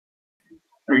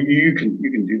Or you can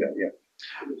do that, yeah.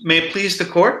 May it please the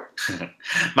court?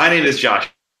 My name is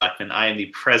Josh Blackman. I am the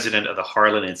president of the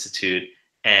Harlan Institute,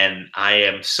 and I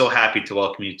am so happy to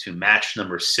welcome you to match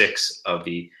number 6 of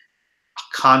the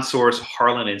ConSource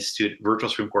Harlan Institute Virtual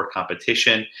Supreme Court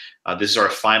competition. This is our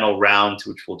final round,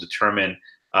 which will determine,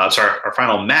 our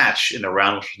final match in the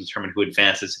round, which will determine who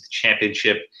advances to the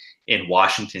championship in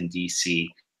Washington, D.C.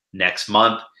 next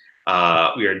month.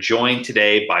 We are joined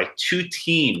today by 2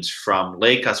 teams from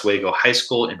Lake Oswego High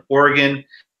School in Oregon.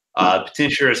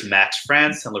 Petitioners Max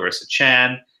France and Larissa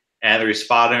Chan, and the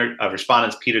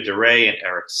respondents Peter DeRay and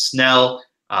Eric Snell.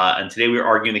 And today we are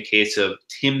arguing the case of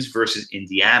Timms versus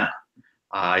Indiana.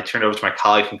 I turn it over to my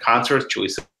colleague from ConSource, Julie.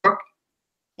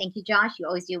 Thank you, Josh. You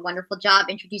always do a wonderful job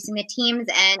introducing the teams,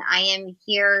 and I am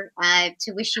here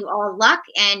to wish you all luck,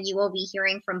 and you will be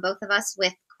hearing from both of us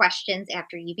with questions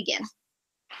after you begin.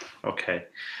 Okay.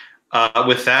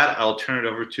 With that, I'll turn it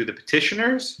over to the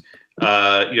petitioners. You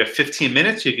have 15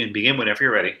 minutes. You can begin whenever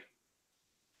you're ready.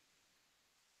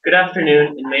 Good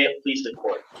afternoon, and may it please the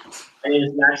court. My name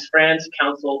is Max Franz,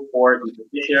 counsel for the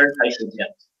petitioner Tyson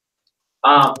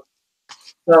Timms.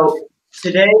 So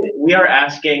today we are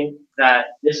asking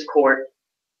that this court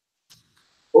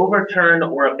overturn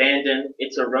or abandon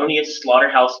its erroneous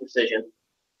slaughterhouse decision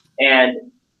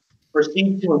and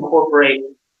proceed to incorporate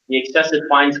the excessive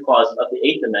fines clause of the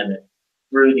 8th Amendment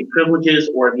through the privileges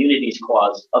or immunities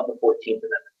clause of the 14th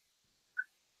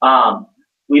Amendment.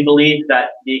 We believe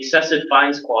that the excessive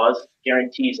fines clause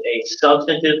guarantees a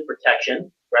substantive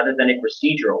protection rather than a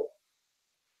procedural.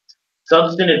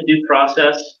 Substantive due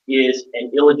process is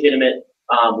an illegitimate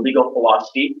legal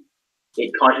philosophy.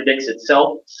 It contradicts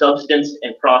itself. Substance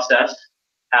and process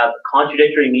have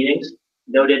contradictory meanings,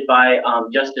 noted by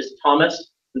Justice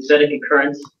Thomas, who said in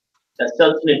concurrence that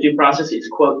substantive due process is,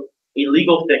 quote, a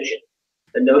legal fiction.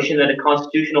 The notion that a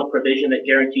constitutional provision that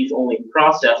guarantees only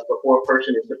process before a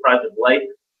person is deprived of life,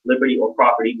 liberty, or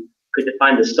property could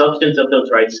define the substance of those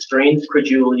rights strains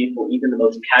credulity for even the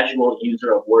most casual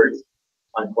user of words,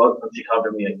 unquote, from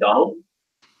Chicago McDonald.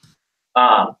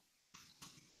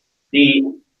 The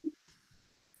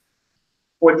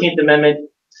 14th Amendment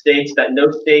states that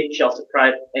no state shall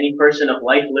deprive any person of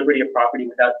life, liberty, or property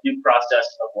without due process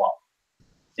of law.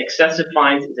 Excessive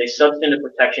fines is a substantive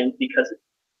protection because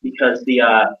the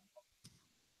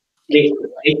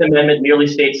 8th Amendment merely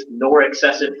states nor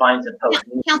excessive fines imposed.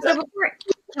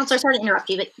 Counselor, sorry to interrupt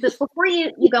you, but before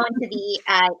you go into the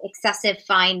excessive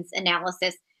fines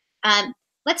analysis,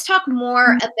 let's talk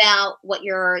more about what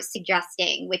you're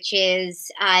suggesting, which is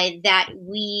that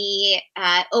we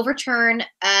overturn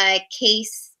a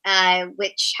case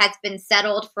which has been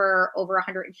settled for over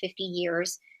 150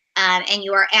 years, and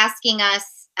you are asking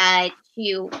us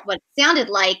to what sounded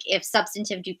like, if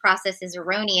substantive due process is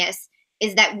erroneous,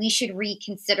 is that we should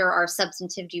reconsider our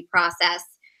substantive due process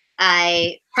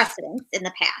precedents in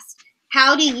the past.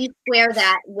 How do you square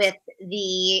that with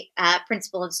the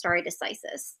principle of stare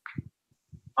decisis?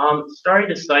 Stare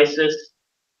decisis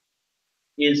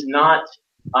is not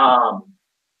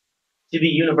to be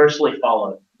universally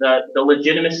followed. The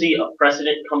legitimacy of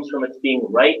precedent comes from its being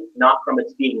right, not from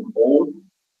its being bold.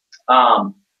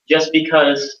 Just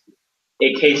because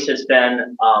a case has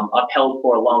been upheld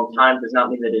for a long time does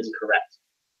not mean that it is correct.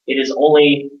 It is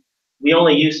we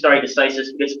only use stare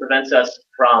decisis because it prevents us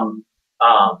from,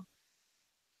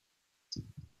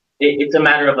 it's a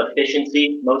matter of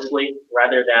efficiency mostly,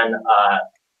 rather than,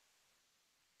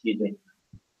 excuse me.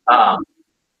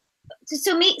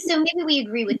 So maybe we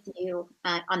agree with you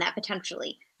on that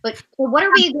potentially, but what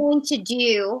are we going to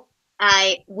do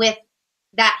with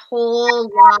that whole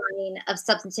line of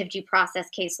substantive due process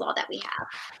case law that we have?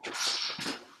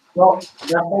 Well,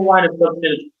 that whole line of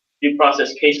substantive due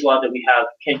process case law that we have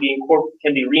can be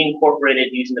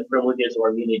reincorporated using the privileges or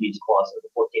immunities clause of the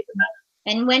 14th Amendment.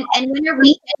 And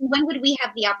when would we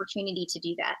have the opportunity to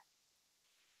do that?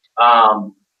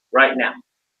 Right now.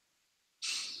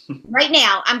 Right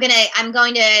now, I'm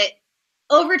going to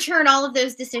overturn all of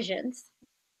those decisions.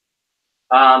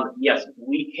 Yes,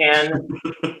 we can.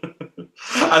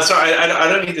 I'm sorry, I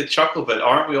don't need to chuckle, but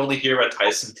aren't we only here about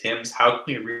Tyson Timms? How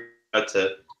can we reach out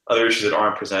to other issues that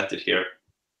aren't presented here?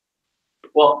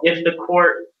 Well, if the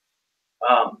court,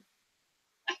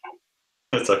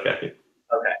 it's okay.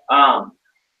 Okay. By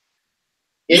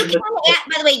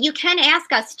the way, you can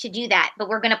ask us to do that, but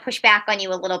we're going to push back on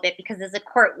you a little bit because as a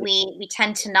court, we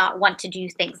tend to not want to do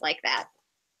things like that.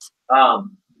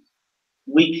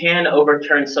 We can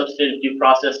overturn substantive due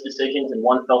process decisions in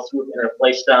one fell swoop and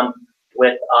replace them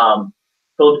with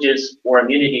privileges or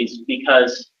immunities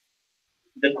because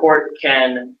the court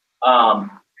can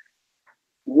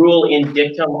rule in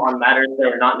dictum on matters that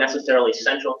are not necessarily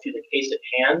central to the case at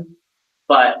hand,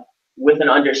 but with an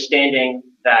understanding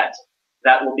that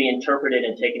that will be interpreted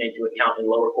and taken into account in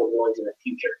lower court rulings in the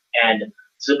future. And the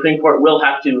Supreme Court will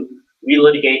have to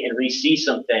relitigate and re-see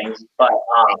some things, but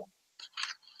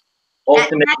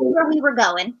ultimately— That's where we were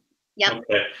going. Yep.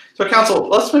 Okay. So, counsel,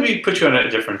 let's maybe put you on a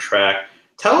different track.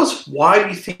 Tell us, why do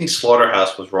you think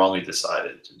Slaughterhouse was wrongly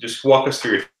decided? Just walk us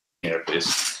through your thinking here,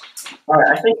 please. All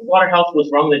right, I think Slaughterhouse was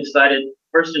wrongly decided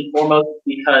first and foremost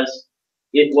because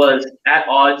it was at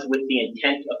odds with the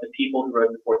intent of the people who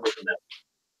wrote the 14th Amendment.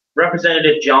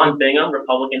 Representative John Bingham,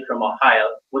 Republican from Ohio,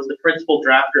 was the principal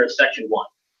drafter of Section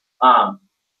 1.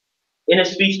 In a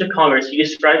speech to Congress, he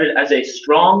described it as a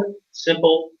strong,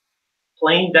 simple,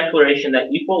 plain declaration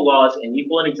that equal laws and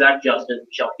equal and exact justice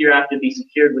shall hereafter be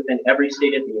secured within every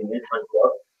state of the Union,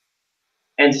 unquote,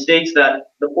 and states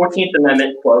that the 14th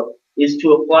Amendment, quote, is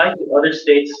to apply to other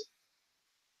states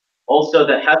also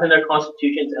that have in their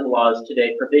constitutions and laws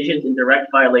today provisions in direct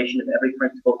violation of every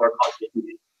principle of our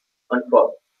Constitution,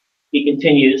 unquote. He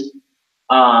continues,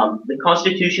 the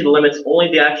Constitution limits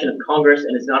only the action of Congress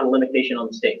and is not a limitation on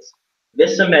the states.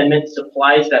 This amendment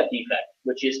supplies that defect,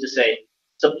 which is to say,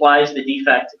 supplies the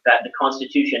defect that the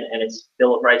Constitution and its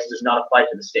Bill of Rights does not apply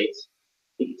to the states.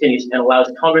 He continues, and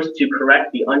allows Congress to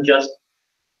correct the unjust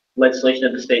legislation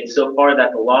of the states so far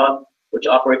that the law which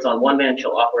operates on one man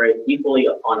shall operate equally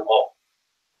on all.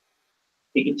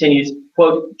 He continues,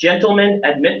 quote, gentlemen,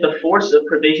 admit the force of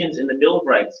provisions in the Bill of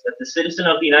Rights that the citizen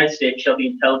of the United States shall be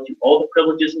entitled to all the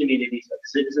privileges and immunities of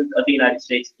citizens of the United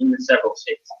States in the several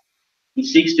states. He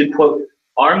seeks to, quote,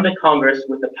 arm the Congress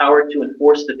with the power to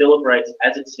enforce the Bill of Rights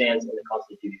as it stands in the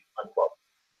Constitution,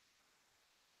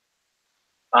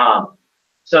 unquote.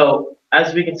 So,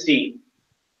 as we can see,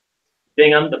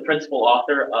 Bingham, the principal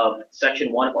author of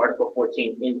Section 1 of Article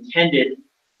 14, intended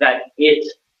that it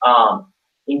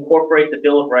incorporate the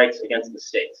Bill of Rights against the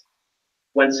states.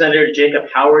 When Senator Jacob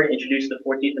Howard introduced the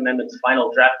 14th Amendment's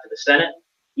final draft to the Senate,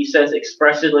 he says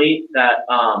expressly that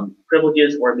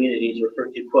privileges or immunities refer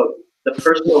to, quote, the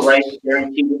personal rights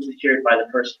guaranteed and secured by the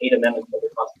first 8 amendments of the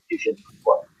Constitution,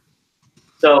 unquote.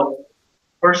 So,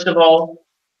 first of all,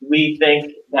 we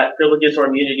think that privileges or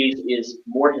immunities is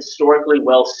more historically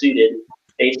well suited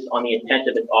based on the intent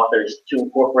of its authors to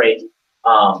incorporate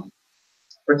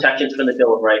protections from the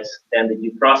Bill of Rights than the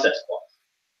Due Process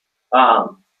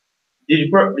Clause. The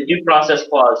Due Process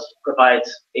Clause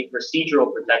provides a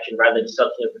procedural protection rather than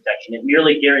substantive protection. It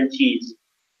merely guarantees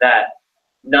that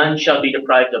none shall be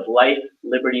deprived of life,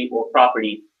 liberty, or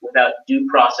property without due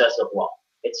process of law.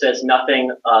 It says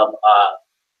nothing of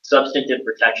substantive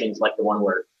protections like the one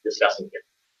we're discussing here.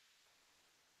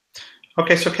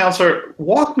 Okay, so Counselor,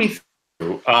 walk me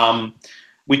through.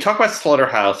 We talk about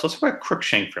Slaughterhouse. Let's talk about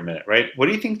Cruikshank for a minute, right? What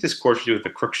do you think this court should do with the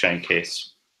Cruikshank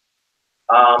case?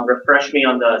 Refresh me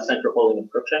on the central holding of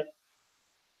Cruikshank.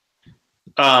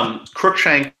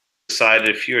 Cruikshank decided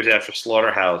a few years after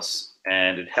Slaughterhouse,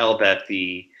 and it held that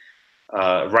the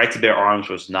right to bear arms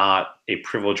was not a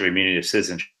privilege or immunity of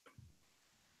citizenship.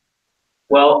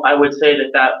 Well, I would say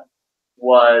that that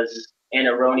was an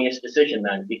erroneous decision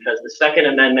then, because the Second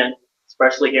Amendment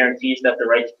expressly guarantees that the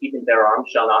right to keep and bear arms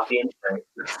shall not be infringed.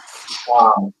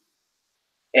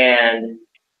 And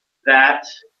that,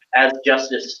 as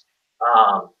Justice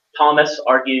Thomas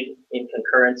argued in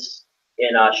concurrence in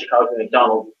Chicago v.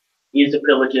 McDonald, is a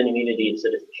privilege and immunity of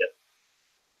citizenship.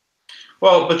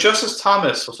 Well, but Justice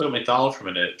Thomas, let's look at McDonald for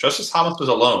a minute. Justice Thomas was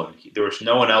alone. There was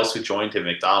no one else who joined him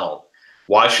at McDonald.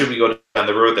 Why should we go down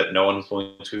the road that no one was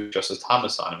willing to Justice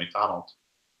Thomas on at McDonald?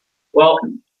 Well,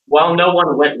 while no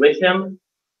one went with him,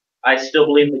 I still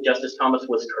believe that Justice Thomas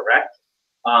was correct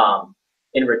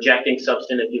in rejecting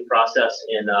substantive due process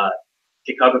in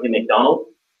Chicago v. McDonald.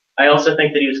 I also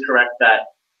think that he was correct that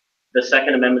the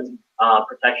Second Amendment's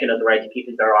protection of the right to keep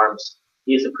and bear arms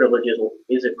is a privilege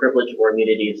or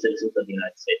immunity of citizens of the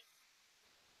United States.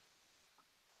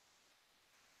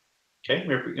 Okay,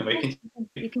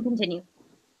 you can continue.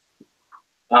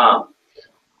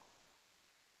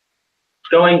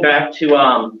 Going back to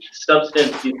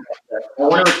substantive due process, I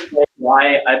want to explain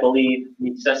why I believe the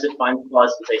excessive fines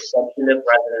clause is a substantive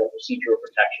rather than a procedural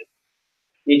protection.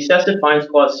 The excessive fines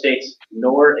clause states,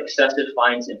 nor excessive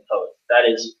fines imposed. That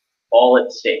is all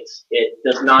it states. It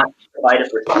does not provide a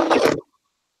protection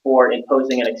for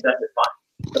imposing an excessive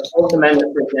fine. The Fourth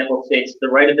Amendment, for example, states the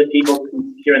right of the people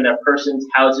to secure in their persons,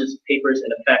 houses, papers,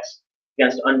 and effects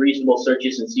against unreasonable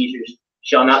searches and seizures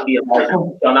shall not be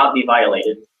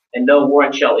violated, and no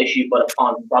warrant shall issue but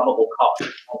upon probable cause,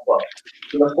 unquote.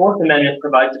 So the Fourth Amendment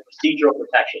provides a procedural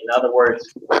protection. In other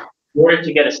words, in order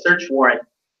to get a search warrant,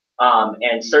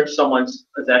 and search someone's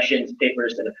possessions,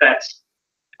 papers, and effects,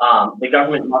 the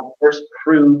government must first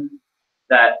prove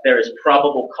that there is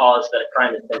probable cause that a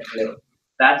crime has been committed.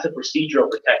 That's a procedural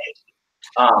protection.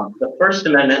 The First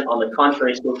Amendment, on the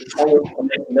contrary, states Congress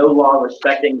permits no law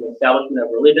respecting the establishment of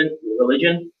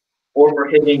religion or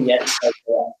prohibiting the exercise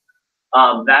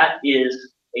thereof. That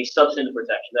is a substantive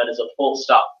protection. That is a full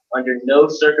stop. Under no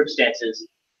circumstances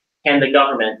can the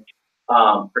government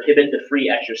prohibit the free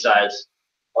exercise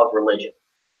of religion.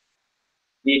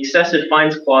 The excessive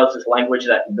fines clause is language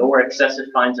that nor excessive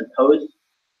fines imposed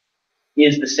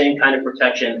is the same kind of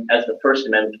protection as the First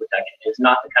Amendment's protection. It's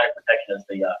not the kind of protection as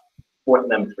the Fourth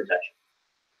Amendment's protection.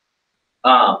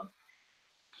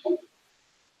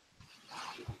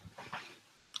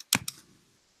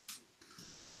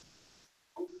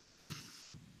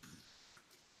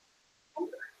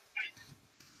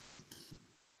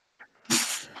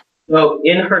 So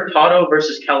in Hurtado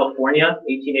versus California,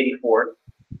 1884,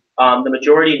 the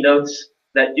majority notes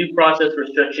that due process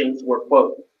restrictions were,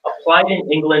 quote, applied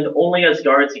in England only as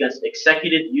guards against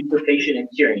executive usurpation and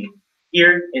tyranny.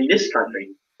 Here, in this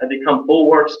country, have become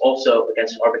bulwarks also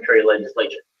against arbitrary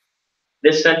legislation.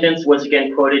 This sentence was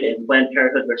again quoted in Planned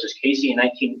Parenthood versus Casey in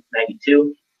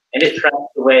 1992, and it tracks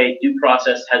the way due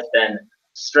process has been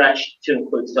stretched to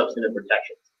include substantive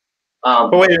protections.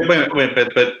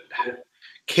 But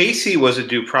Casey was a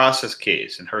due process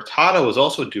case, and Hurtado was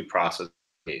also a due process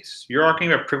case. You're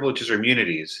arguing about privileges or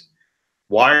immunities.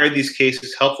 Why are these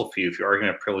cases helpful for you if you're arguing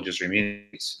about privileges or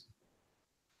immunities?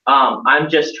 I'm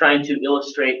just trying to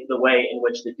illustrate the way in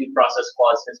which the due process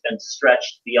clause has been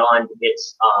stretched beyond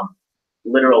its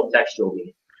literal textual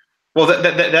meaning. Well,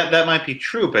 that might be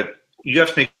true, but you have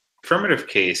to make an affirmative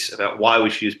case about why we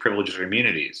should use privileges or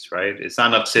immunities, right? It's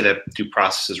not enough to say that due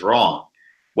process is wrong.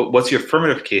 What's your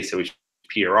affirmative case that we should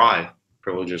PRI,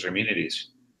 privileges or immunities?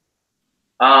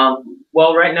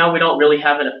 Well, right now we don't really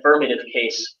have an affirmative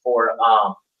case for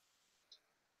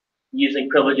using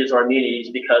privileges or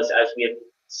immunities because, as we have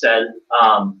said,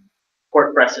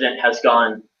 court precedent has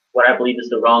gone what I believe is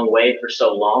the wrong way for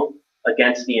so long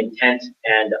against the intent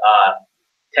and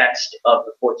text of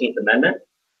the 14th Amendment.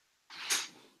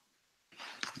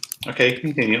 Okay,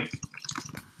 continue.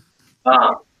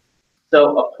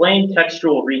 So a plain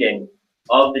textual reading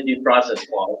of the due process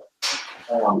clause,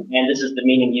 and this is the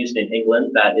meaning used in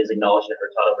England that is acknowledged in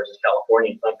Hurtado versus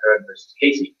California and Planned Parenthood versus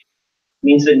Casey,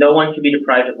 means that no one can be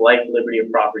deprived of life, liberty, or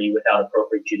property without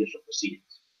appropriate judicial proceedings.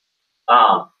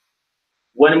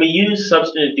 When we use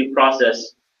substantive due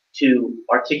process to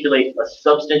articulate a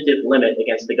substantive limit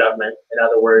against the government, in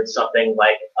other words, something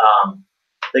like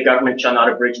the government shall not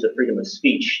abridge the freedom of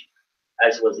speech,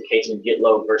 as was the case in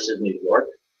Gitlow versus New York,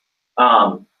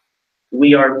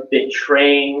 we are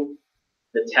betraying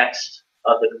the text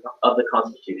of the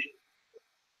Constitution.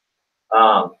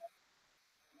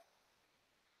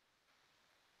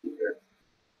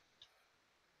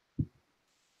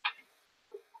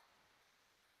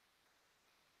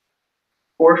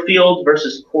 Corfield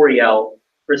versus Coriel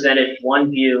presented one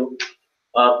view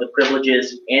of the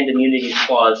privileges and immunities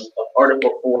clause of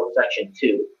Article 4, Section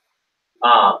 2.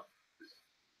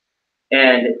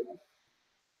 And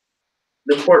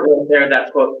the court wrote there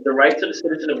that, quote, the rights of a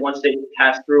citizen of one state to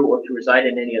pass through or to reside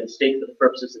in any other state for the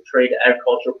purposes of trade,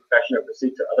 agricultural, profession, or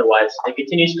pursuits or otherwise. It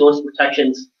continues to list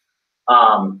protections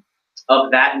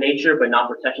of that nature, but not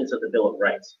protections of the Bill of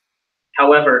Rights.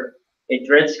 However, in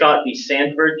Dred Scott v.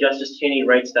 Sandford, Justice Taney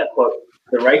writes that, quote,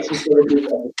 the rights and privileges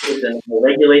of the citizen are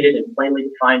regulated and plainly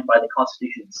defined by the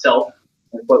Constitution itself,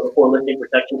 and, quote, before listing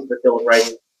protections of the Bill of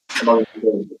Rights among the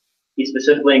privileges. He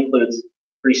specifically includes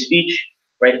free speech,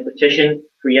 right of petition,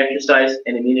 free exercise,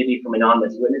 and immunity from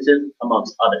anonymous witnesses,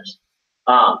 amongst others.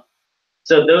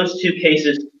 So those two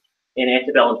cases in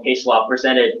antebellum case law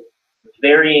presented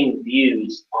varying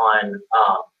views on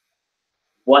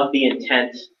what the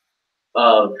intent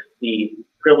of the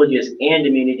privileges and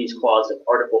immunities clause of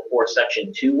Article 4,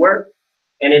 Section 2 were.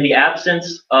 And in the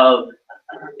absence of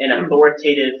an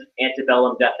authoritative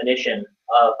antebellum definition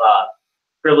of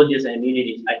privileges and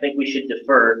immunities, I think we should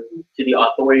defer to the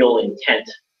authorial intent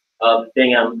of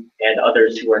Bingham and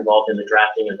others who were involved in the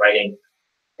drafting and writing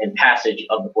and passage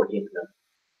of the 14th Amendment.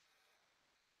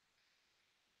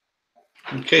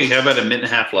 Okay, how about a minute and a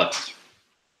half left?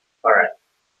 All right.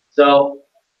 So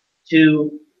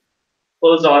to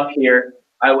close off here,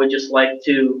 I would just like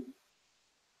to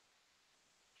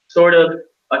sort of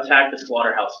attack the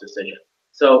Slaughterhouse decision.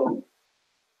 So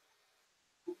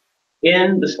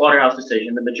in the Slaughterhouse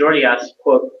decision, the majority asked,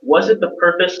 quote, was it the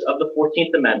purpose of the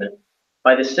 14th Amendment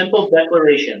by the simple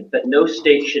declaration that no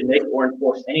state should make or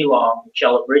enforce any law which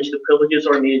shall abridge the privileges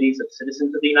or immunities of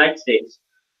citizens of the United States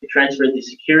to transfer the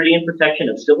security and protection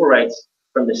of civil rights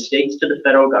from the states to the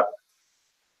federal government?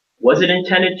 Was it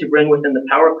intended to bring within the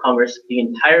power of Congress the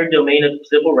entire domain of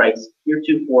civil rights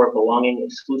heretofore belonging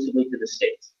exclusively to the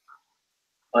states?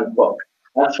 Unquote.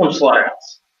 That's from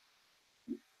Slaughterhouse.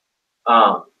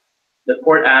 The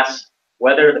court asks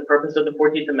whether the purpose of the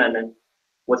 14th Amendment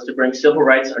was to bring civil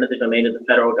rights under the domain of the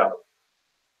federal government.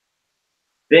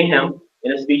 Bingham,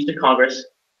 in a speech to Congress,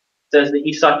 says that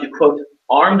he sought to, quote,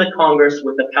 arm the Congress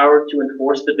with the power to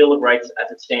enforce the Bill of Rights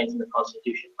as it stands in the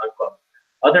Constitution, unquote.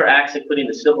 Other acts, including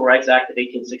the Civil Rights Act of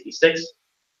 1866,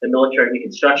 the Military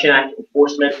Reconstruction Act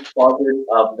enforcement clauses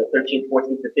of the 13th,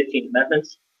 14th, and 15th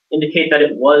Amendments, indicate that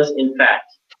it was, in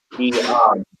fact,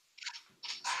 the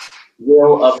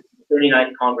will of the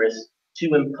 39th Congress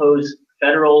to impose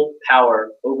federal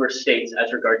power over states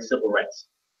as regards civil rights.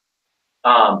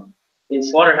 In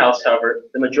Slaughterhouse, however,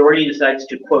 the majority decides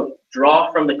to, quote,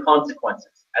 draw from the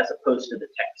consequences as opposed to the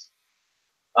text.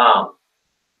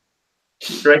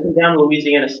 Striking down the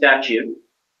Louisiana statute,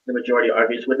 the majority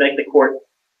argues, would make the court,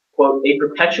 quote, a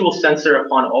perpetual censor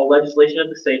upon all legislation of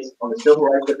the states on the civil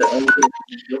rights of their own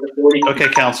citizens with authority. Okay,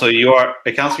 Counsel, you're out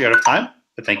of time,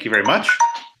 but thank you very much.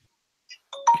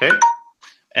 Okay,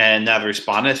 and now the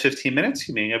respondent has 15 minutes.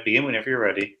 You may begin whenever you're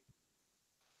ready.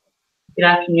 Good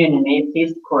afternoon, and may it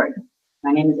please the court.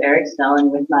 My name is Eric Snell,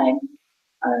 and with my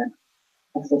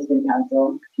assistant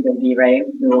counsel, Peter D. Ray,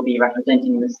 who will be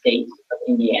representing the state of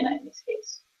Indiana in this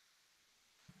case.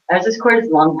 As this court has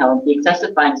long held, the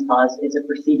excessive fines clause is a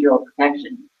procedural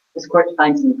protection. This court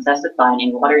finds an excessive fine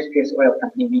in Waters Pierce Oil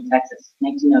Company v. Texas,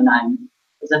 1909,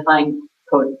 is a fine,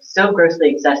 quote, so grossly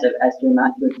excessive as to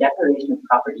amount to a deprivation of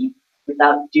property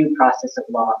without due process of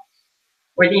law.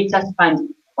 Were the excessive fines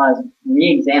clause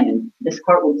re-examined, this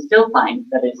court would still find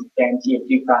that it is a guarantee of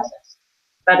due process.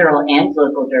 Federal and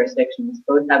local jurisdictions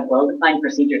both have well-defined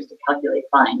procedures to calculate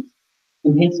fines,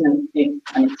 and hence an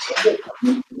extended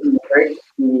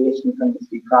deviation from this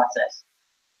due process.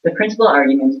 The principal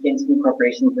argument against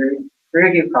incorporation through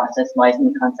due process lies in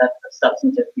the concept of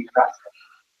substantive due process.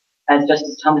 As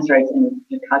Justice Thomas writes in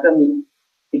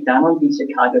McDonald v.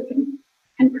 Chicago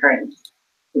concurrence,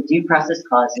 the due process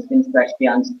clause has been stretched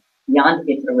beyond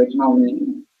its original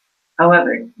meaning.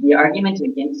 However, the argument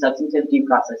against substantive due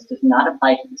process does not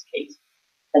apply to this case,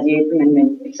 as the Eighth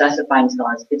Amendment excessive fines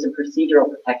clause is a procedural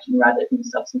protection rather than a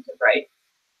substantive right,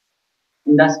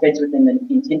 and thus fits within the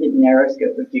intended narrow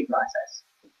scope of due process.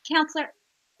 Counselor,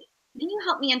 can you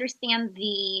help me understand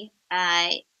the,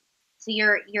 so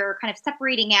you're kind of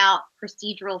separating out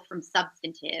procedural from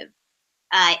substantive.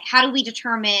 How do we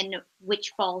determine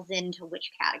which falls into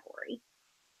which category?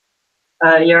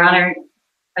 Your Honor,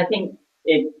 I think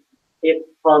it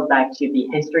falls back to the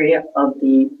history of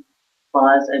the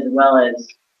clause as well as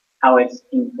how it's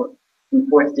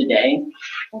enforced today.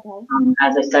 Okay.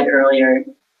 As I said earlier,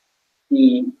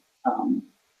 there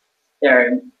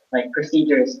are like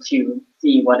procedures to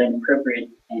see what an appropriate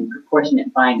and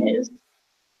proportionate fine is.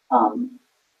 But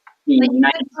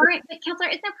Counselor,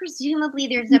 isn't there presumably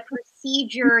there's a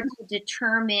procedure to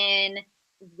determine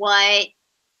what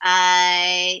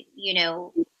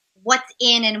what's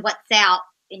in and what's out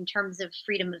in terms of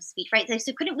freedom of speech, right?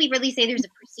 So couldn't we really say there's a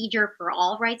procedure for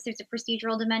all rights? There's a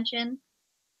procedural dimension.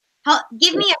 Help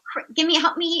me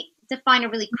define a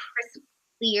really crisp,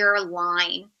 clear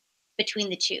line between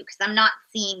the two, because I'm not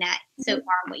seeing that so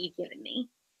far in what you've given me.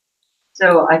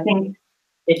 So I think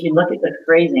if you look at the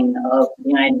phrasing of the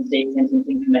United States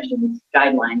Sentencing Commission's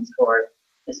guidelines for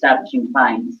establishing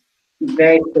fines, it's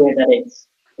very clear that it's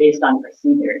based on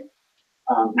procedure.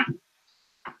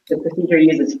 The procedure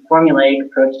uses a formulaic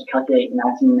approach to calculate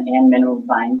maximum and minimum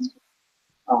fines.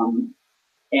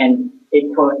 And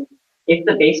it quotes, if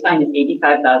the base fine is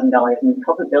 $85,000 and the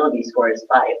culpability score is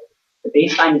 5, the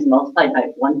base fine is multiplied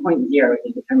by 1.0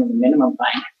 to determine the minimum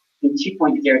fine and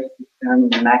 2.0 to determine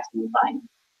the maximum fine,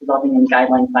 resulting in a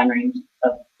guideline fine range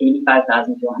of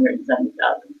 $85,000 to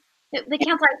 $170,000. The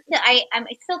Counselor, I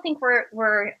still think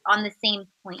we're on the same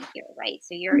point here, right?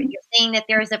 So you're saying that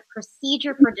there is a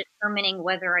procedure for determining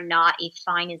whether or not a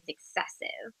fine is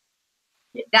excessive.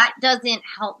 That doesn't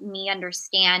help me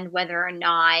understand whether or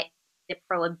not the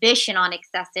prohibition on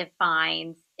excessive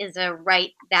fines is a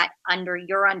right that, under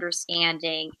your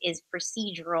understanding, is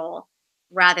procedural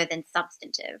rather than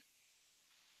substantive.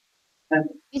 To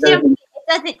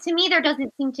me, there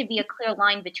doesn't seem to be a clear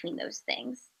line between those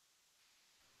things.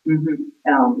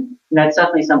 That's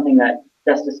definitely something that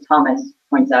Justice Thomas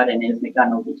points out in his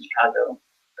McDonald v. Chicago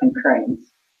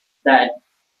concurrence, that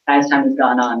as time has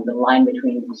gone on, the line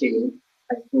between the two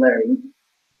has blurred.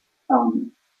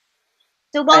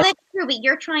 So while that's true, but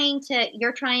you're trying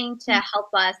to help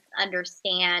us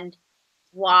understand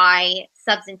why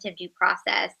substantive due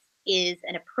process is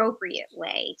an appropriate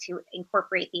way to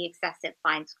incorporate the excessive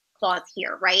fines clause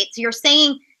here, right? So you're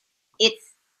saying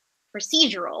it's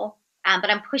procedural, but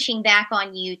I'm pushing back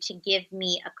on you to give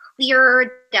me a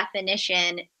clearer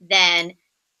definition than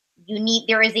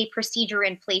there is a procedure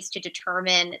in place to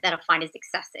determine that a fine is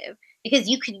excessive, because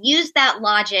you could use that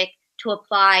logic to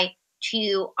apply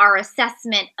to our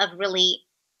assessment of really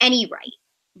any right,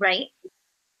 right?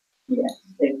 Yes.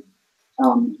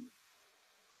 Um,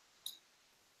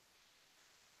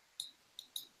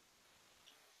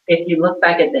 if you look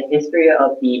back at the history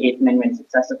of the Eighth Amendment's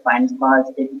excessive fines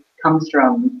clause, it comes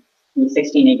from the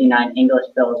 1689 English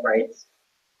Bill of Rights,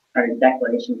 or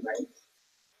Declaration of Rights.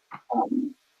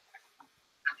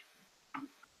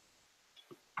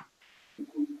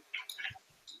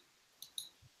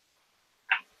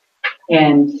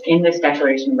 And in this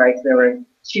Declaration of Rights, there were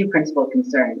two principal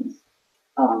concerns,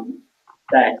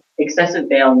 that excessive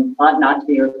bail ought not to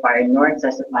be required, nor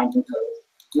excessive fines imposed,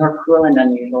 nor cruel and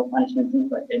unusual punishments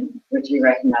inflicted, which we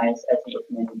recognize as the Eighth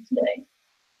Amendment today.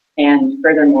 And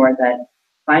furthermore, that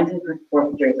fines and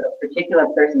forfeitures of particular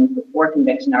persons before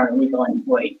conviction are illegal and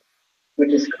void,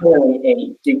 which is clearly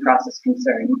a due process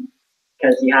concern,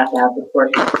 because you have to have the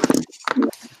court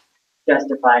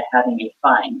justify having a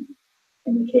fine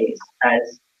in the case,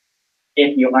 as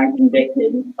if you aren't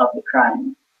convicted of the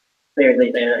crime,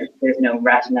 clearly there's no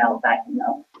rationale backing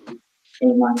up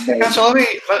any monetary. So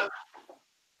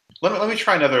let me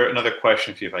try another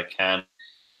question for you if I can.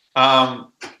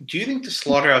 Do you think the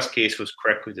Slaughterhouse case was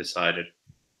correctly decided?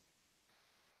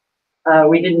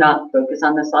 We did not focus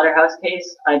on the Slaughterhouse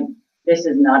case. This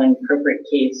is not an appropriate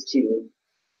case to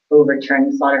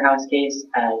overturn the Slaughterhouse case,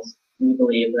 as we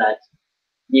believe that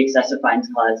the excessive fines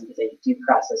clause is a due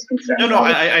process concern. No,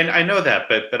 I know that,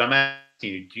 but I'm asking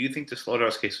you, do you think the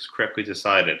Slaughterhouse case was correctly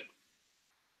decided?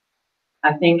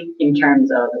 I think in terms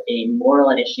of a moral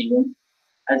issue,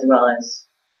 as well as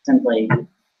simply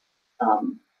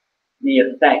the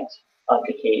effect of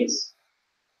the case,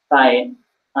 by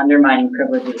undermining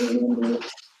privileges and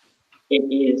immunities, it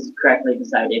is correctly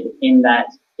decided in that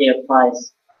it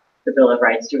applies the Bill of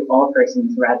Rights to all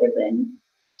persons rather than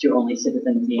to only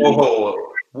citizens.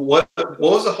 What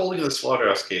was the holding of the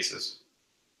Slaughterhouse cases?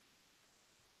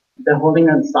 The holding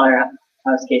of the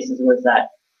Slaughterhouse cases was that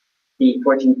the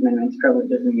 14th Amendment's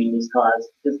Privileges and Immunities Clause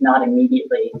does not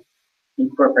immediately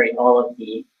incorporate all of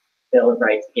the Bill of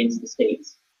Rights against the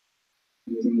states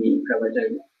using the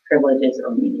Privileges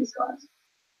or Immunities Clause.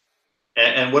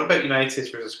 And what about United States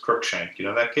versus Cruikshank? Do you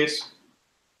know that case?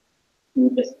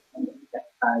 Yes.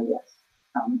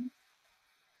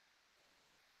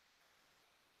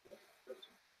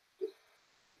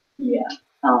 Yeah.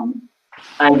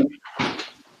 I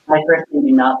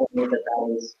personally do not believe that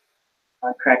that is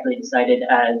correctly decided,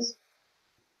 as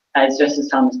Justice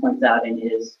Thomas points out in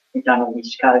his McDonald v.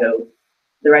 Chicago.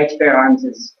 The right to bear arms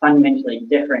is fundamentally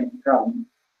different from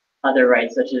other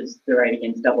rights, such as the right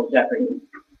against double jeopardy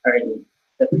or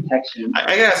the protection.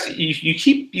 I guess you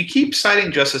keep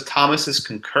citing Justice Thomas's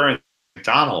concurrence with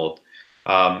McDonald.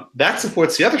 That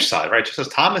supports the other side, right? Justice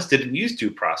Thomas didn't use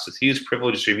due process; he used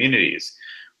privileges or immunities.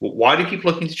 Why do you keep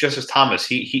looking to Justice Thomas?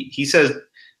 He says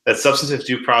that substantive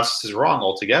due process is wrong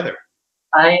altogether.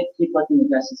 I keep looking to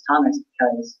Justice Thomas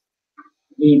because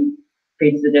he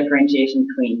creates the differentiation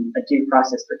between a due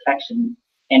process protection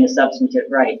and a substantive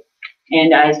right.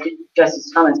 And as Justice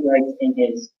Thomas writes in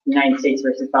his United States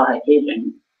versus Baja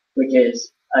Cajun, which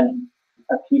is a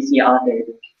piece he authored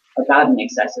about an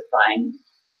excessive fine,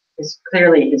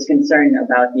 clearly his concern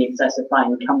about the excessive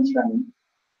fine comes from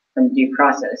due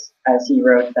process, as he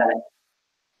wrote that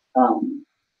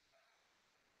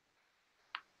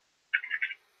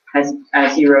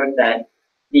as he wrote that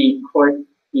the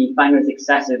fine was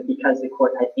excessive because the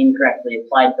court had incorrectly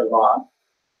applied the law.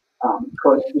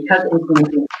 Quote, because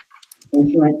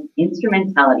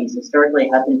instrumentalities historically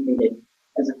have been treated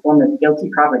as a form of guilty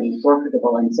property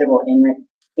forfeitable in civil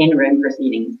in rem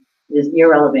proceedings, it is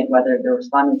irrelevant whether the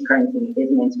respondent's currency is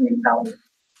an instrumentality.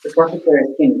 The forfeiture is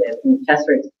punitive, and the test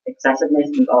for its excessiveness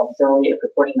involves solely a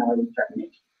proportionality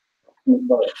determination.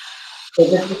 So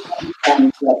this is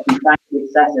that he finds it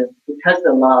excessive because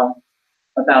the law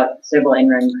about civil in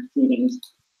rem proceedings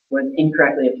was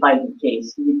incorrectly applied to the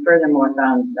case. He furthermore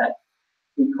found that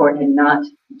the court had not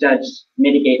judged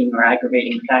mitigating or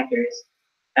aggravating factors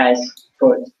as,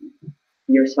 quote,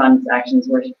 the respondent's actions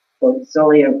were, quote,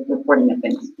 solely a reporting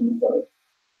offense, quote.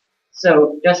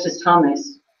 So Justice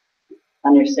Thomas,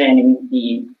 understanding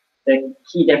the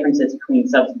key differences between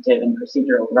substantive and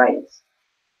procedural rights,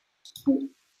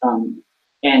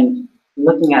 And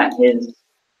looking at his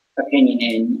opinion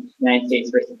in United States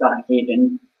versus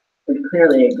Caucasian, would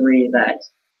clearly agree that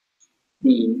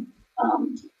the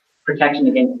protection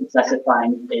against excessive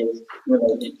fines is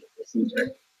related to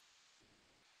procedure.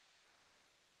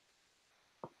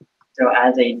 So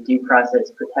as a due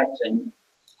process protection,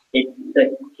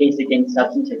 the case against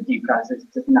substantive due process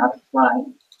does not apply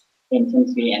in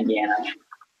Tennessee v. Indiana,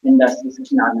 and thus this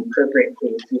is not an appropriate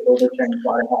case to overturn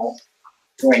Slaughterhouse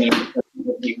or any of the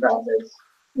substantive due process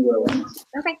rulings.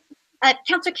 Okay.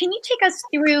 Counselor, can you take us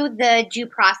through the due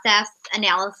process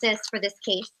analysis for this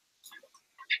case?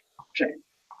 Sure.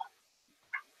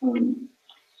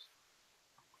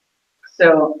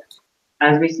 So,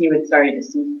 as we see with stare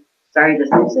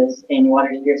decisis in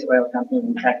Water Pierce Oil Company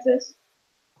in Texas,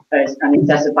 an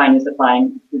excessive fine is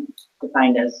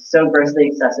defined as so grossly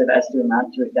excessive as to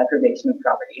amount to a deprivation of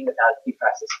property without due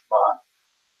process of law.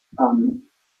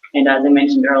 And as I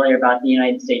mentioned earlier about the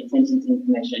United States Sentencing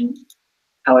Commission,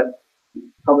 how it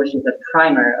publishes a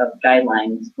primer of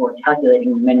guidelines for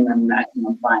calculating minimum and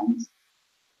maximum fines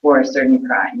for a certain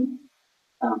crime.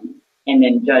 And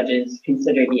then judges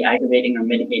consider the aggravating or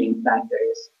mitigating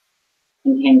factors.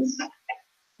 And hence,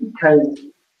 because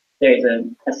there's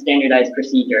a standardized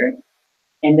procedure,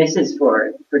 and this is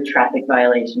for traffic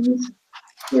violations,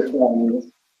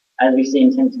 as we see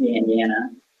in Tennessee,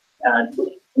 Indiana,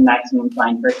 the maximum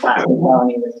fine for a class of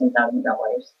felony was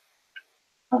 $10,000.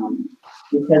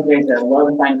 Because there's a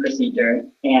well-defined procedure,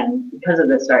 and because of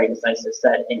the stare decisis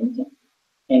set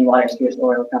in Water Pierce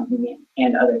Oil Company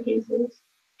and other cases,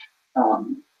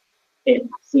 it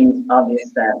seems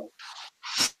obvious that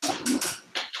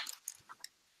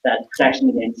protection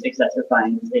against excessive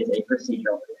fines is a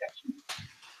procedural protection.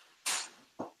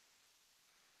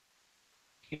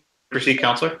 Proceed,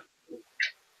 Counselor.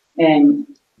 And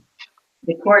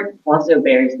the court also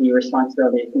bears the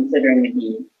responsibility of considering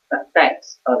the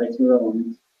effects of its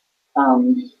rulings.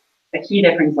 A key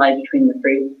difference lies between the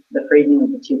phrasing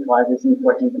of the two clauses in the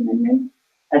 14th Amendment,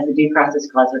 as the Due Process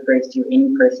Clause refers to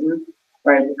any person,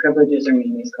 whereas the Privileges or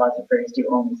Immunities Clause refers to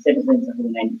only citizens of the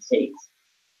United States.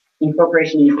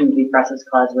 Incorporation using the Due Process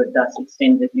Clause would thus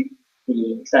extend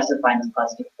the excessive fines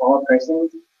clause to all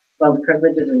persons, while the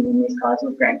Privileges or Immunities Clause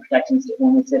would grant protections to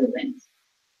only citizens.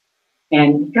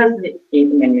 And because the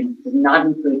Eighth Amendment does not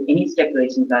include any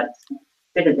stipulations about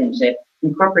citizenship,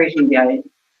 incorporation via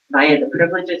the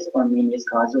Privileges or Immunities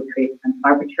Clause would create an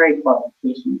arbitrary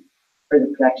qualification for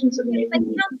the protections of the Eighth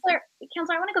Amendment.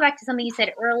 Counselor, I want to go back to something you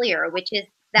said earlier, which is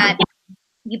that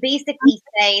you basically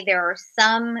say there are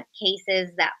some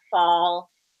cases that fall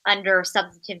under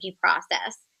substantive due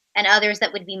process and others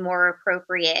that would be more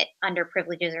appropriate under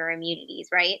privileges or immunities,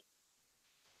 right?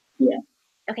 Yeah.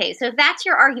 Okay, so if that's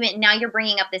your argument, now you're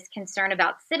bringing up this concern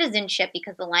about citizenship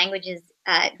because the language is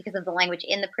because of the language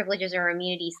in the privileges or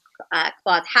immunities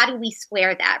clause. How do we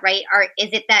square that, right? Is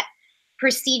it that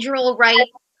procedural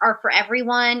rights are for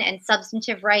everyone and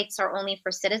substantive rights are only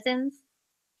for citizens?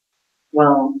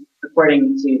 Well,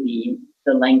 according to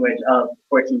the language of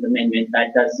the 14th Amendment,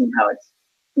 that does seem how it's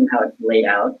laid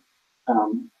out,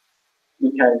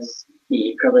 because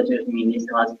the Privileges and Immunities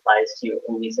Clause applies to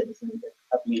only citizens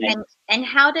of the United States. And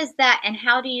how does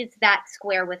that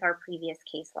square with our previous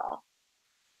case law?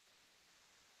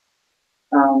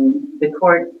 The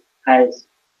court has,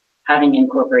 having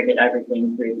incorporated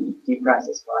everything through the Due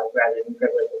Process Clause rather than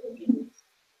Privileges and Immunities,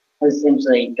 has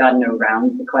essentially gotten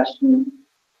around the question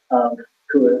of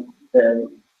who the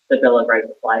Bill of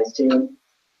Rights applies to.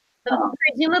 So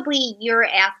presumably, you're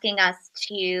asking us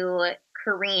to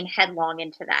careen headlong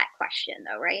into that question,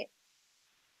 though, right?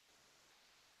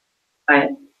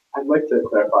 I'd like to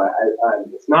clarify.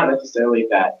 It's not necessarily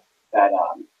that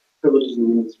privileges and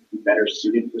immunities would be better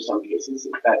suited for some cases.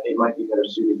 It's that they might be better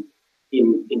suited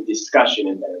in discussion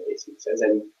in better cases. As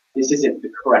in, this isn't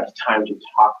the correct time to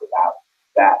talk about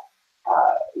that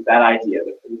idea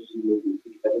that privileges and immunities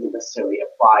that doesn't necessarily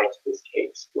apply to this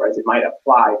case, whereas it might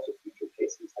apply to future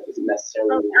cases. That doesn't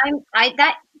necessarily.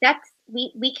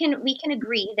 We can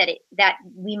agree that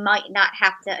we might not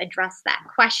have to address that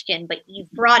question, but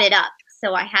you've brought it up,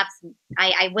 so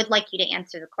I would like you to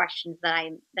answer the questions that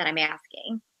I'm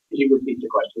asking. Could you repeat the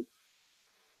question?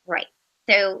 Right.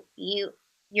 So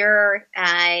your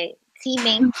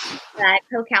teammate,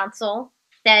 co-counsel,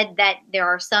 said that there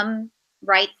are some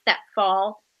rights that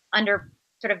fall under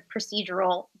sort of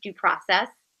procedural due process,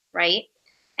 right?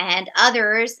 And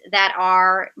others that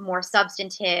are more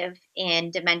substantive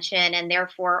in dimension and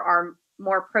therefore are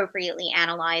more appropriately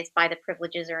analyzed by the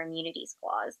Privileges or Immunities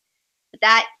Clause. But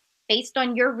that, based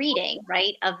on your reading,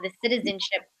 right, of the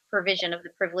citizenship provision of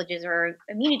the Privileges or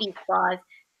Immunities Clause,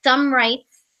 some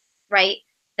rights, right,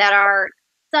 that are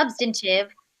substantive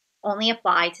only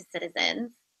apply to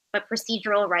citizens, but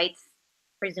procedural rights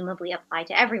presumably apply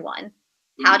to everyone.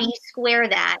 How do you square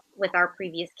that with our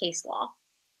previous case law?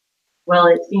 Well,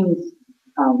 it seems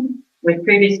with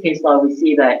previous case law, we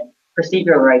see that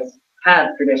procedural rights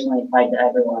have traditionally applied to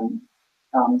everyone,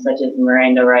 such as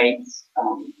Miranda rights,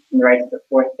 and the rights of the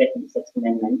Fourth, Fifth, and Sixth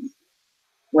Amendments,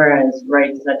 whereas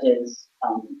rights such as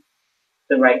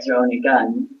the right to own a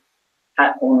gun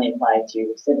only apply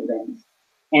to citizens.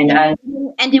 And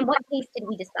in what case did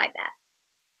we decide that?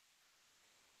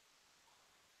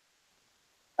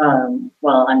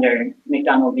 Well, under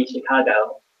McDonald v.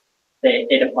 Chicago,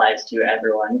 it applies to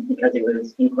everyone because it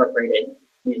was incorporated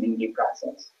using due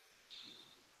process.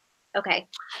 Okay.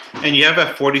 And you have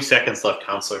about 40 seconds left,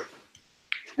 Counselor.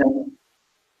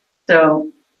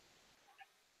 So,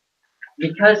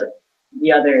 because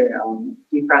the other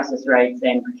due process rights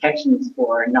and protections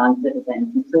for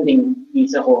non-citizens, including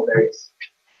visa holders,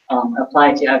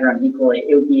 apply to everyone equally,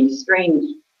 it would be strange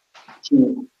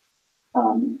to,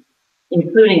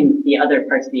 including the other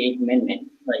parts of the Eighth Amendment,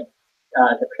 like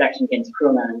the protection against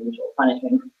cruel and unusual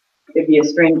punishment, it would be a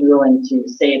strange ruling to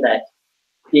say that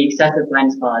the excessive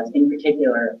fines clause in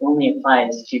particular only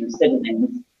applies to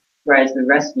citizens, whereas the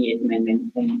rest of the Eighth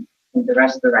Amendment and the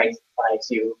rest of the rights apply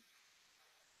to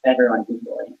everyone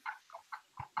equally.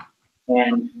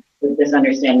 And with this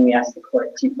understanding, we ask the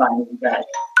court to find that.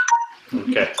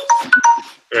 Okay.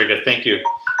 Very good. Thank you.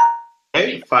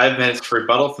 Okay, 5 minutes for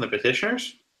rebuttal from the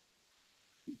petitioners.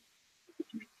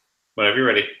 Whenever you're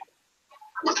ready.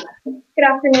 Good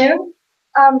afternoon.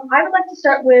 I would like to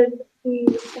start with the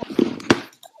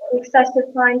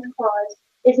excessive fines clause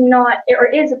is not, or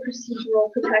is a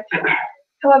procedural protection.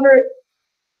 However,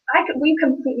 we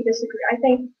completely disagree. I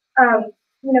think,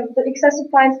 the excessive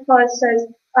fines clause says,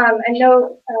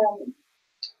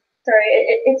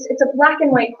 it's a black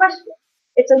and white question.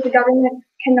 It says the government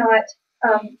cannot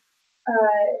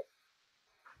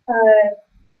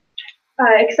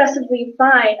excessively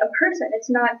fine a person. It's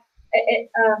not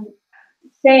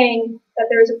saying that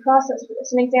there is a process for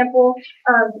this. An example,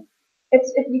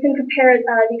 if you can compare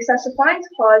the excessive fines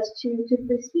clause to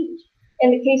free speech.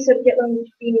 In the case of Gitland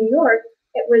v. New York,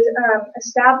 it was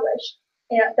established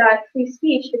that free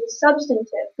speech is a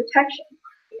substantive protection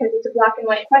because it's a black and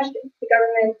white question. The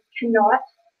government cannot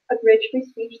abridge free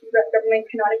speech. The government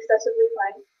cannot excessively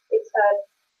fine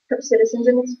its citizens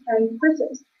and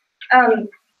persons.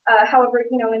 However,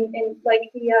 in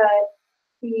like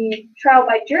the trial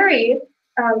by jury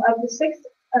of the Sixth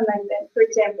Amendment, for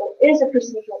example, is a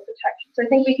procedural protection. So I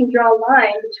think we can draw a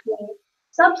line between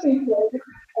substantive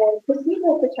and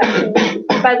procedural protection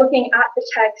by looking at the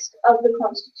text of the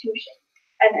Constitution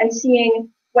and seeing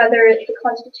whether the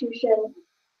Constitution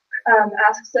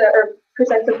asks or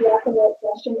presents a black and white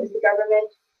question: is the government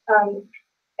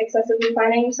excessively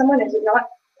fining someone? Is it not?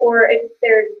 Or if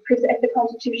the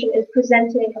Constitution is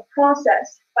presenting a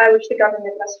process by which the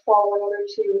government must follow in order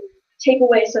to take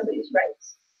away somebody's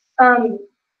rights.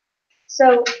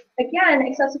 So again,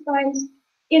 excessive fines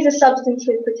is a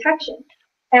substantive protection.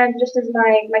 And just as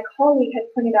my colleague had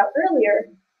pointed out earlier,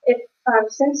 if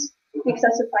since the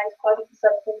excessive fines clause is a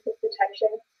substantive protection,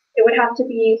 it would have to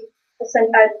be,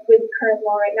 with current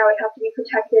law right now, it would have to be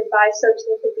protected by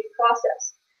substantive due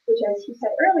process, which, as he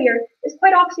said earlier, is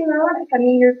quite oxymoronic. I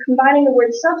mean, you're combining the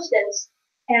word substance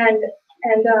and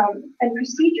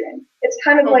procedure. It's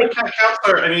kind of like.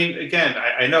 Counselor, I mean, again,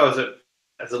 I know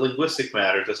as a linguistic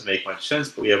matter, it doesn't make much sense,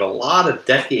 but we have a lot of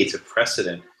decades of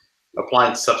precedent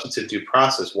applying substantive due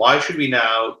process. Why should we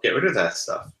now get rid of that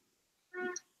stuff?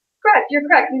 Correct, you're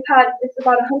correct. It's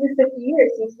about 150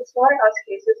 years since the slaughterhouse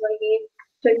cases when we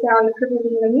took down the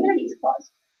privileges and immunities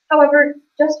clause. However,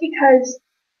 just because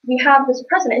we have this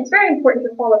precedent, it's very important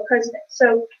to follow precedent.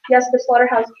 So yes, the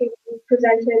slaughterhouse case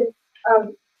presented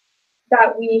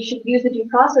that we should use the due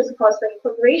process clause for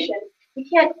incorporation. The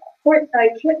court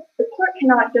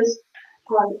cannot just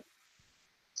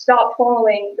stop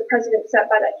following the precedent set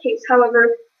by that case.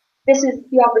 However, this is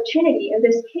the opportunity in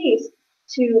this case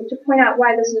to point out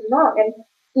why this is wrong. And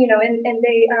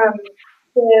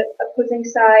the opposing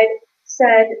side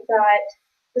said that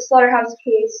the slaughterhouse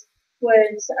case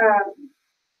was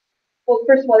well,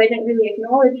 first of all, they didn't really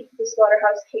acknowledge the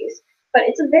slaughterhouse case, but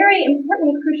it's a very important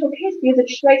and crucial case because it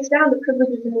strikes down the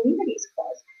privileges and immunities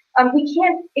clause. We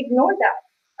can't ignore that.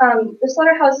 The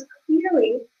slaughterhouse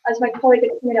clearly, as my colleague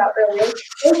had pointed out earlier,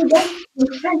 goes against the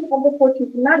intent of the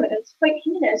 14th Amendment. It's quite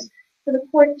heinous for the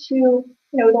court to,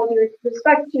 with all due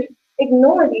respect, to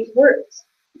ignore these words,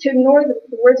 to ignore the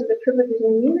words of the privileges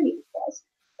and immunities clause.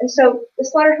 And so the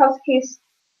slaughterhouse case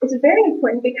is very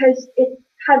important because it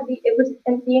it was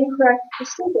the incorrect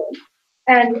decision,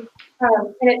 and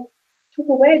it took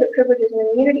away the privileges and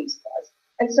immunities clause.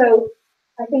 And so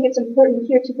I think it's important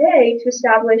here today to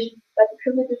establish that the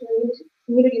privileges and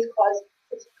immunities clause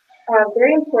is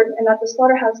very important, and that the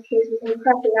slaughterhouse case is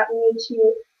incorrect, and that we need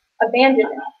to abandon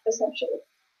it, essentially.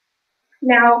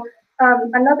 Now,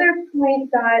 another point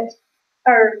that,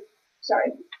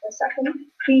 sorry, a second.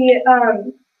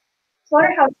 The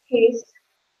slaughterhouse case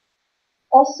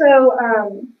also,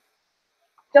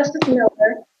 Justice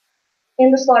Miller,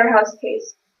 in the slaughterhouse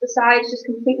case, besides just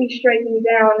completely striking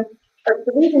down, or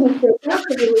the reason he struck down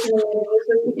privileges and immunities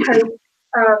was because,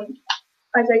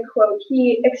 as I quote,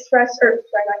 he expressed, or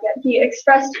sorry, not yet, he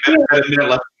expressed. About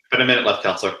a minute left,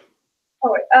 Counselor.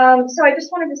 Oh, so I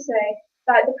just wanted to say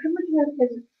that the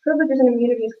privileges and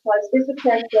immunities clause is the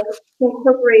correct way to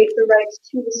incorporate the rights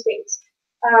to the states.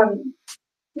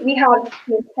 We have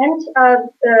the intent of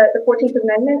the 14th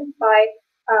Amendment by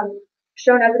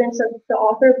shown evidence of the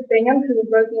author Bingham, who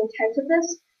wrote the intent of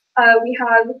this. We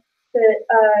have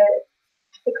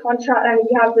the contrast, and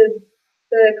we have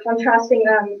the contrasting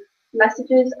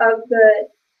messages of the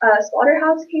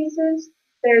slaughterhouse cases.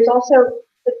 There's also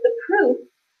the proof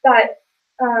that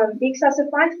the excessive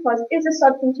fines clause is a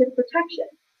substantive protection,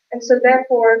 and so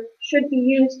therefore should be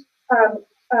used,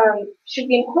 should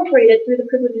be incorporated through the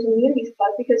privileges and immunities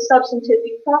clause, because substantive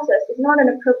due process is not an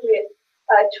appropriate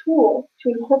tool to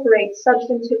incorporate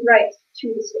substantive rights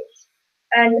to the states.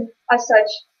 And as such,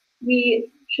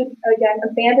 we should again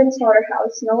abandon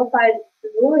slaughterhouse, nullify the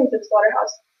rulings of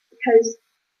slaughterhouse, because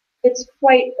it's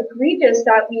quite egregious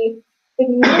that we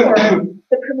ignore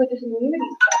the privileges and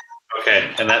immunities clause.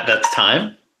 Okay, and that's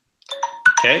time.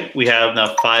 Okay, we have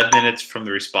now 5 minutes from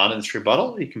the respondent's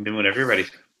rebuttal. You can begin whenever you're ready.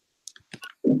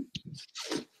 Good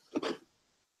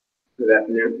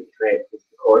afternoon. Great,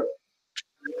 Mr. Court.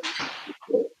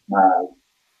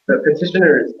 The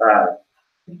petitioners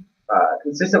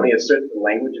consistently assert the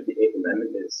language of the Eighth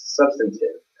Amendment is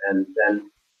substantive, and then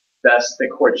thus the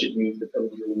court should use the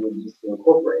privileges and immunities to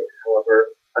incorporate. However,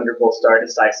 under both stare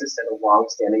decisis and a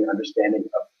long-standing understanding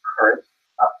of the current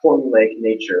formulaic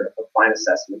nature of fine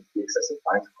assessment, the excessive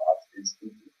fines clause is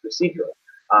procedural.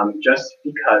 Just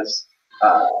because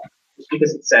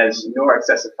it says no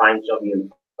excessive fine shall be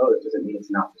imposed doesn't mean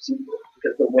it's not procedural,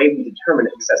 because the way we determine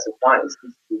excessive fines is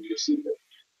through procedure.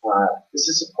 This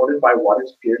is supported by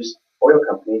Waters Pierce Oil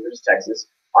Company versus Texas,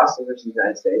 Austin versus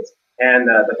United States, and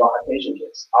the Baja Haitian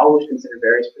case, all which consider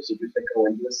various procedures that go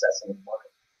into assessing a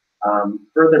fine.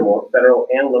 Furthermore, federal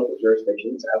and local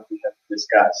jurisdictions, as we have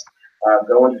discussed,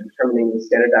 go into determining the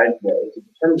standardized way to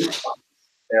determine these fines.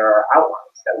 There are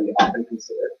outlines that we often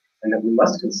consider and that we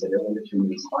must consider when determining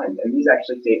these fines, and these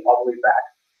actually date all the way back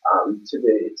to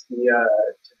the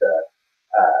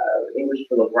English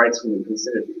Bill of Rights when we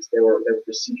considered these. There were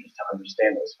procedures to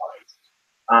understand those fines.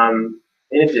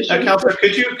 In addition, Counselor,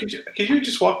 could you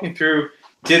just walk me through?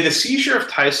 Did the seizure of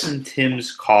Tyson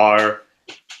Tim's car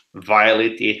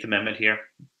violate the Eighth Amendment here,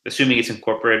 assuming it's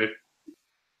incorporated?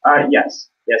 Yes,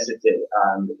 it did.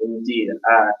 Indeed.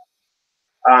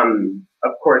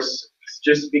 Of course,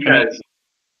 just because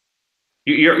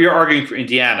you're arguing for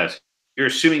Indiana, you're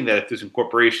assuming that if there's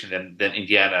incorporation, then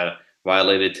Indiana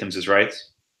violated Tim's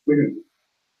rights. Mm-hmm.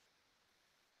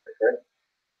 Okay.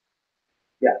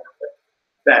 Yeah,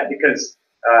 that because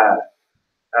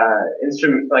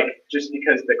just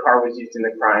because the car was used in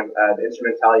the crime, the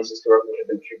instrumentalities historically have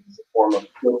been treated as a form of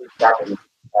guilty property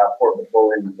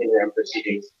forfeitable in in-rem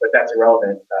proceedings, but that's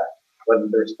irrelevant whether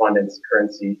the respondent's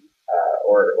currency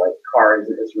or like car is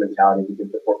an instrumentality,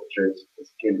 because the forfeiture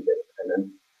is punitive, and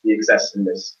then the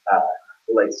excessiveness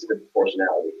relates to the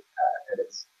proportionality and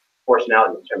its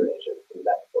proportionality determination, and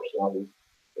that proportionality is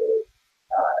really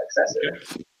excessive.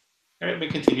 Okay. All right, we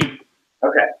continue.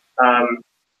 Okay.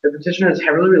 The petitioners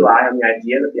heavily rely on the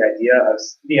idea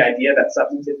that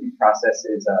substantive due process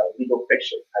is legal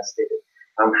fiction, as stated.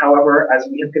 However, as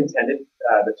we have contended,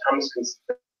 the Thomas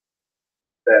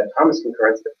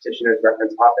concurrence the petitioners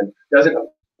reference often doesn't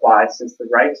apply, since the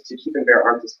right to keep and bear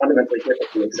arms is fundamentally different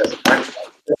from the excessive fines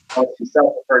clause. Thomas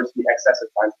himself refers to the excessive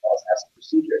fines clause as a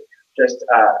procedure, just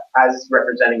as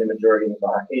representing the majority of the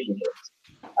Caucasian cases.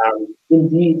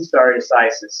 Indeed, stare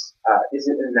decisis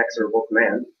isn't an inexorable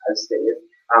command, as stated,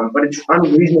 but it's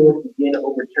unreasonable to begin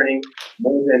overturning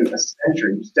more than a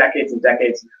century, decades and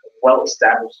decades of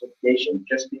well-established litigation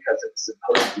just because it's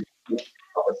supposed to be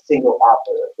of a single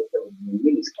author of the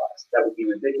immunities clause. That would be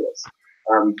ridiculous,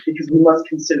 because we must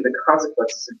consider the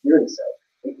consequences of doing so.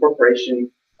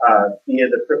 Incorporation via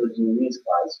the privilege and immunities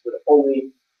clause would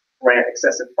only grant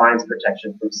excessive fines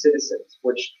protection from citizens,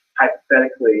 which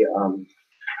hypothetically,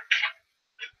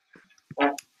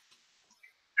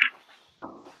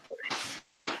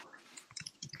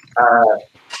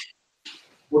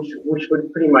 which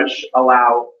would pretty much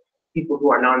allow people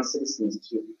who are non-citizens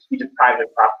to be deprived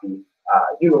of property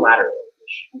unilaterally,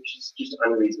 which is just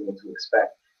unreasonable to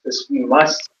expect. We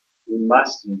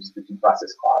must use the due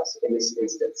process clause in this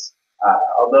instance.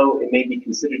 Although it may be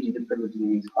considered due to privilege in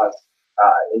use clause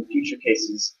in future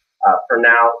cases, for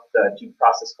now, the due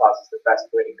process clause is the best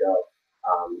way to go.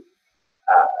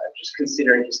 Just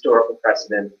considering historical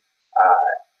precedent,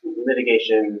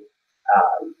 litigation,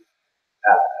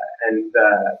 and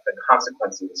the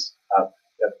consequences of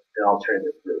an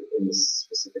alternative route in this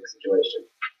specific situation.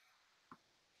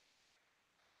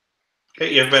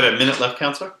 Okay, you have about a minute left,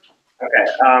 Counselor. Okay.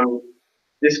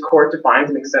 This court defines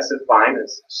an excessive fine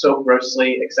as so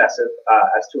grossly excessive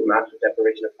as to amount to a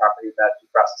deprivation of property without due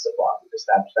process of law. We've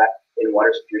established that in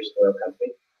Waters Pierce Oil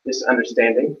Company. This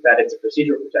understanding that it's a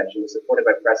procedural protection is supported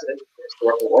by precedent,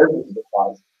 historical origins of the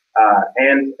clause,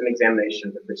 and an examination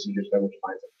of the procedures by which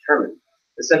fines are determined.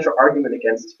 The central argument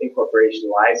against incorporation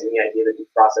lies in the idea that due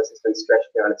process has been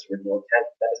stretched beyond its original intent.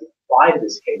 That doesn't apply to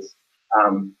this case.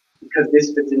 Because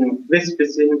this fits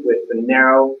in with the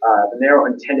narrow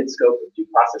intended scope of due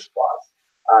process clause.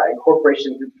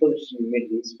 Incorporation through privileged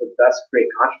immunities would thus create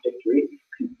contradictory,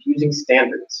 confusing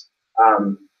standards.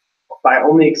 By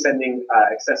only extending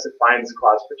excessive fines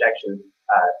clause protection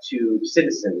to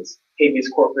citizens, habeas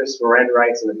corpus, Miranda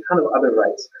rights, and a ton of other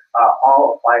rights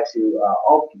all apply to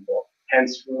all people.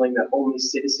 Hence, ruling that only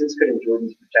citizens could enjoy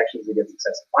these protections against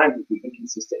excessive fines would be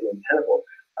inconsistent and untenable.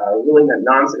 Ruling that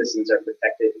non-citizens are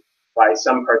protected by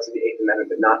some parts of the Eighth Amendment,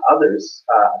 but not others,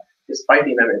 despite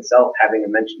the amendment itself having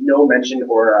no mention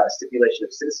or stipulation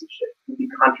of citizenship, would be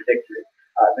contradictory.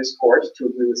 This court, to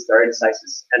agree with stare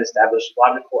decisis and establish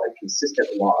logical and consistent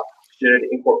law, should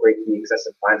incorporate the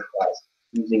excessive fines clause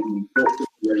using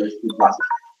the due process.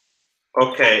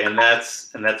 Okay, and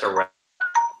that's a wrap.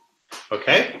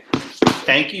 Okay,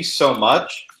 thank you so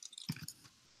much.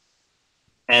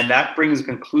 And that brings a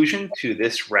conclusion to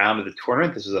this round of the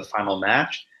tournament. This is the final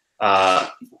match. I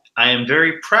am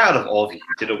very proud of all of you.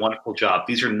 You did a wonderful job.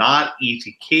 These are not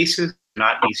easy cases,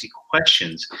 not easy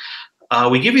questions.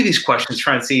 We give you these questions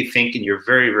trying to see you think, and you're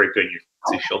very, very good.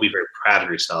 You should be very proud of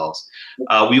yourselves.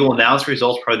 We will announce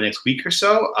results probably the next week or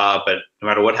so, but no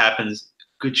matter what happens,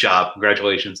 good job,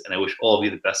 congratulations, and I wish all of you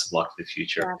the best of luck for the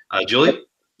future. Julie?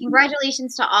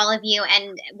 Congratulations to all of you,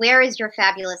 and where is your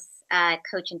fabulous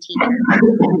coach and teacher?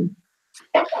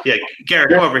 Yeah,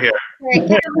 Garrett, come over here.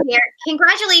 Get over here.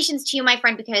 Congratulations to you, my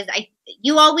friend, because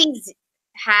you always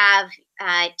have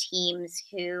teams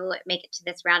who make it to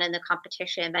this round in the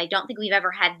competition, but I don't think we've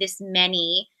ever had this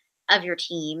many of your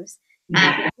teams.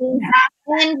 And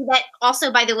that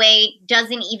also, by the way,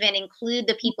 doesn't even include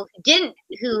the people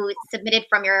who submitted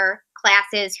from your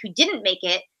classes who didn't make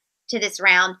it to this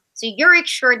round. So you're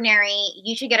extraordinary.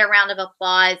 You should get a round of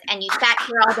applause. And you sat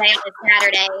here all day on a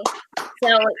Saturday.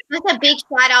 So just a big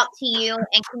shout out to you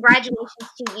and congratulations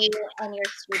to you and your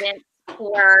students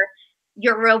for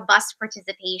your robust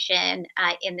participation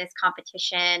in this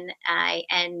competition.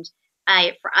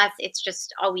 For us, it's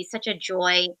just always such a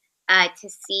joy to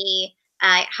see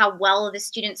how well the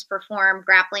students perform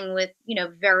grappling with,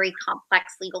 very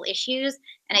complex legal issues.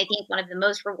 And I think one of the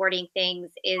most rewarding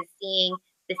things is seeing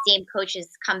the same coaches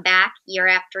come back year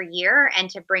after year and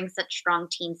to bring such strong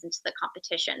teams into the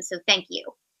competition. So thank you.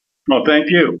 Well, thank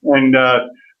you. And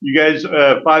you guys,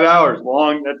 5 hours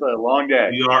long, that's a long day.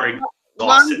 You are exhausted.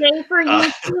 Long day for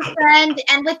you too, friend.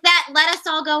 And with that, let us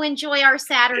all go enjoy our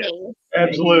Saturday.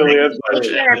 Absolutely.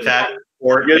 With that,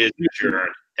 court is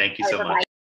adjourned. Thank you so much.